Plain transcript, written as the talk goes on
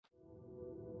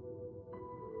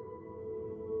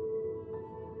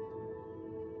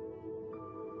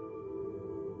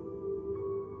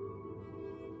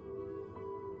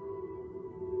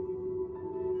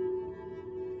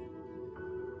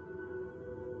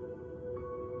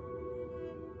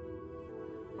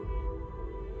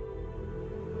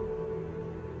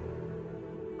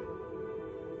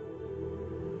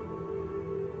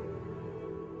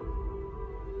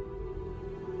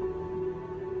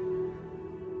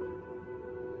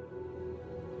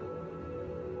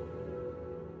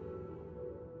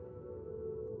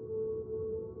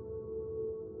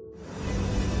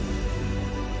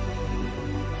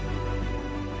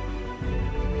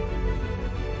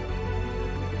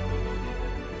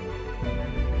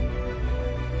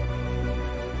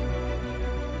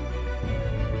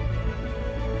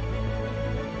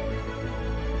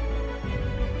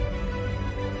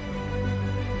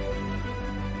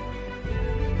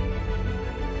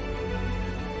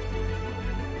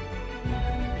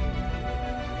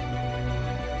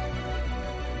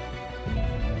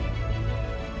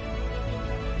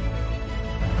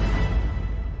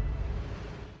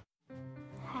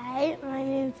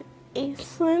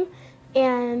Aislinn,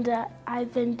 and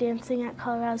I've been dancing at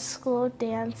Colorado School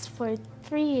Dance for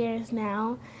 3 years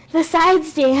now.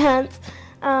 Besides dance,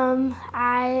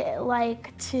 I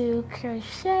like to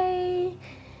crochet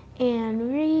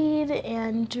and read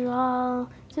and draw,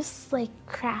 just like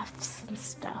crafts and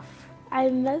stuff. I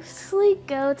mostly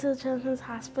go to the Children's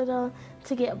Hospital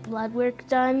to get blood work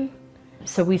done.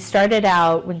 So we started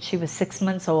out when she was 6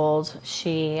 months old.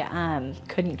 She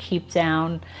couldn't keep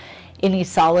down any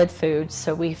solid food,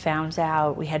 so we found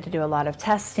out we had to do a lot of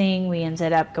testing. We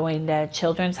ended up going to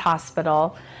Children's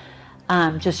Hospital,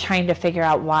 just trying to figure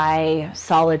out why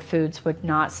solid foods would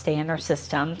not stay in her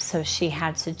system. So she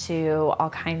had to do all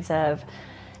kinds of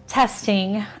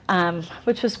testing,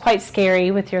 which was quite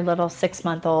scary with your little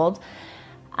 6-month-old.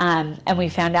 And we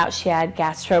found out she had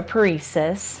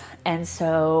gastroparesis. And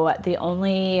so the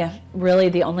only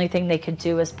thing they could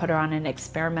do was put her on an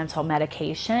experimental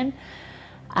medication,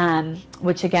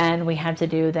 which again, we had to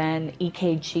do then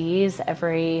EKGs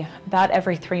about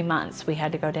every 3 months. We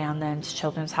had to go down then to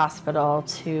Children's Hospital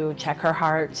to check her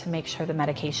heart to make sure the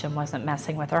medication wasn't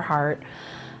messing with her heart.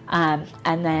 And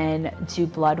then do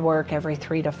blood work every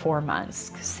 3 to 4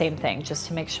 months. Same thing, just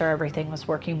to make sure everything was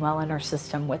working well in her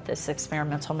system with this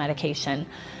experimental medication.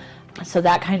 So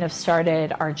that kind of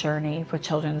started our journey with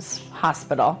Children's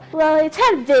Hospital. Well, it's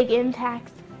had a big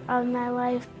impact on my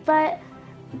life, but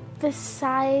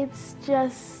besides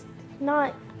just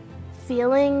not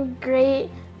feeling great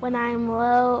when I'm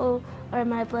low or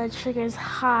my blood sugar's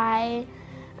high,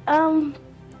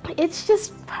 it's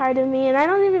just part of me, and I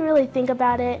don't even really think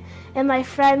about it. And my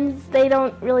friends, they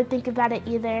don't really think about it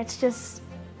either. It's just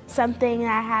something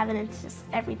that I have, and it's just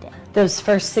every day. Those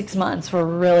first 6 months were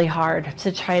really hard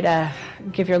to try to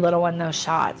give your little one those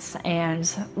shots. And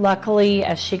luckily,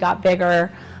 as she got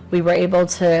bigger, we were able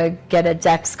to get a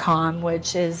Dexcom,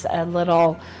 which is a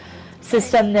little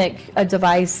system, a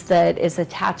device that is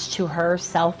attached to her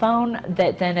cell phone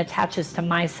that then attaches to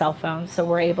my cell phone. So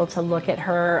we're able to look at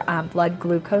her blood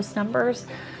glucose numbers.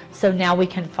 So now we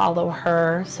can follow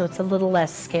her, so it's a little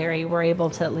less scary. We're able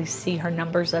to at least see her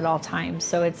numbers at all times.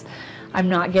 So I'm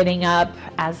not getting up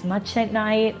as much at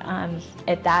night.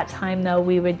 At that time though,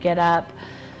 we would get up.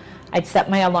 I'd set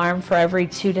my alarm for every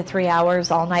 2 to 3 hours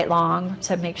all night long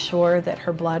to make sure that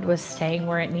her blood was staying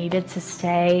where it needed to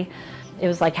stay. It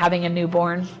was like having a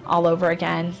newborn all over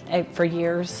again for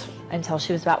years until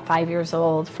she was about 5 years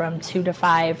old. From 2 to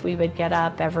 5, we would get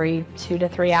up every 2 to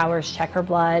 3 hours, check her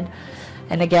blood.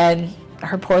 And again,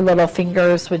 her poor little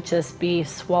fingers would just be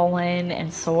swollen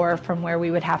and sore from where we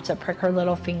would have to prick her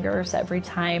little fingers every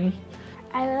time.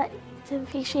 I would like to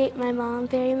appreciate my mom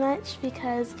very much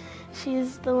because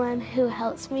she's the one who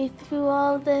helps me through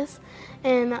all of this,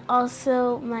 and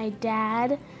also my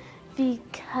dad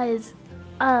because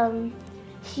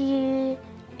he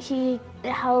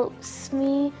helps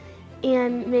me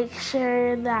and make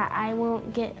sure that I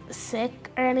won't get sick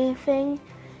or anything.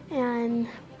 And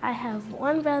I have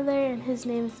one brother, and his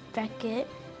name's Beckett.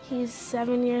 He's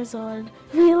 7 years old.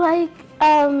 We like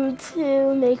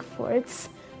to make forts.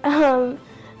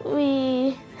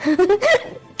 We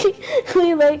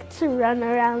we like to run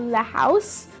around the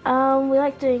house. We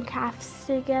like doing crafts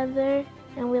together,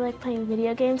 and we like playing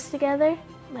video games together.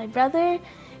 My brother,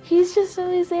 he's just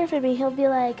always there for me. He'll be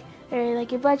like,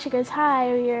 your blood sugar's high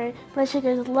or your blood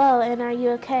sugar's low, and are you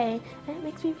okay? And it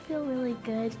makes me feel really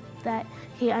good that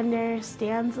he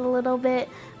understands a little bit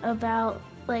about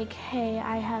like, hey,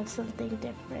 I have something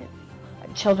different.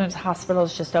 Children's Hospital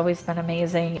has just always been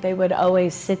amazing. They would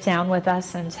always sit down with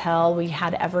us until we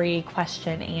had every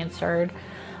question answered.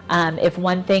 If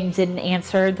one thing didn't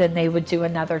answer, then they would do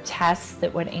another test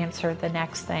that would answer the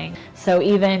next thing. So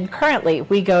even currently,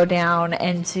 we go down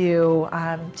and do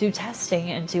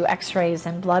testing and do x-rays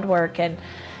and blood work, and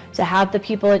to have the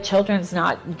people at Children's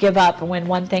not give up when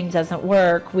one thing doesn't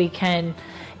work,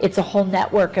 it's a whole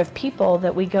network of people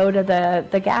that we go to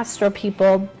the gastro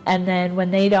people, and then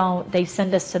when they don't, they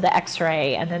send us to the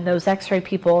x-ray, and then those x-ray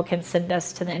people can send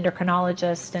us to the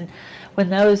endocrinologist, and when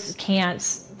those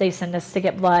can't, they send us to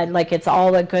get blood. Like, it's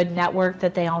all a good network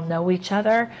that they all know each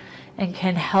other and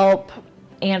can help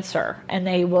answer, and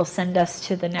they will send us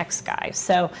to the next guy.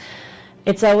 So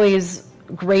it's always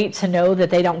great to know that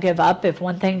they don't give up. If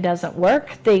one thing doesn't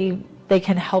work, they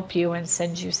can help you and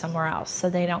send you somewhere else, so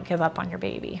they don't give up on your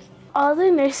baby. All the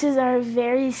nurses are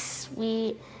very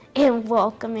sweet and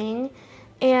welcoming,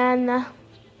 and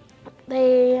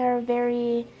they are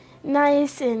very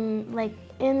nice, and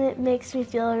it makes me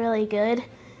feel really good.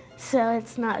 So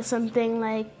it's not something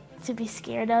like to be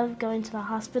scared of going to the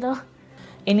hospital.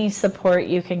 Any support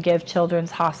you can give Children's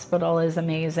Hospital is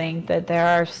amazing. That there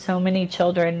are so many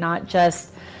children, not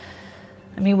just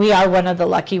I mean, we are one of the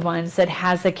lucky ones that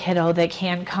has a kiddo that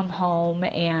can come home,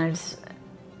 and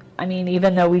I mean,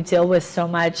 even though we deal with so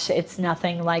much, it's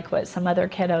nothing like what some other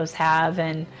kiddos have,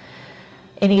 and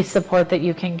any support that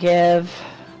you can give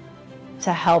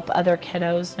to help other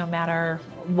kiddos, no matter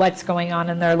what's going on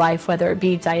in their life, whether it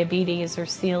be diabetes or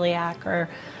celiac or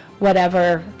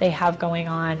whatever they have going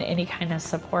on, any kind of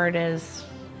support is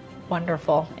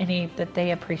wonderful. That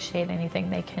they appreciate anything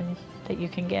that you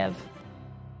can give.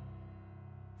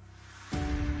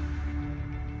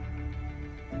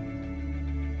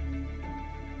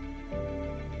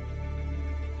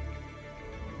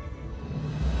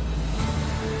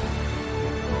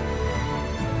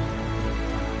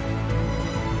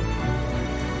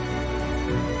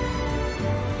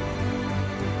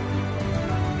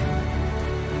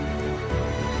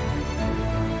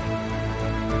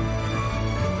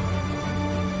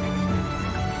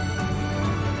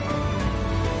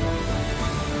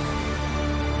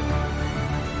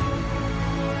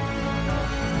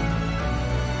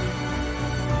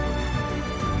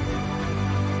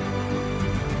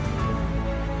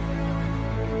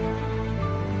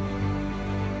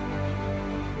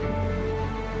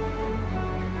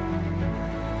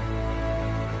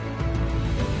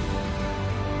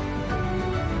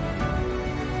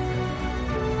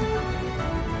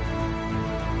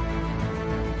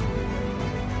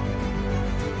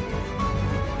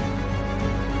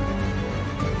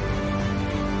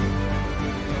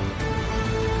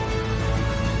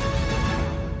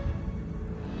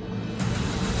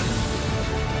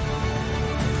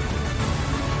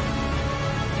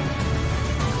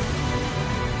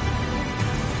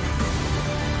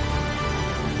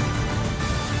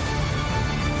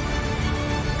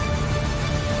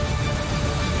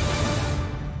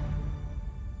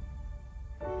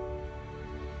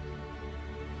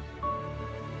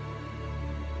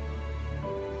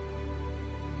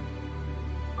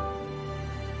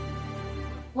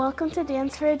 Welcome to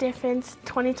Dance for a Difference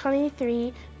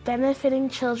 2023, benefiting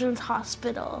Children's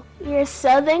Hospital. We are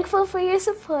so thankful for your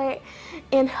support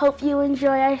and hope you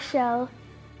enjoy our show.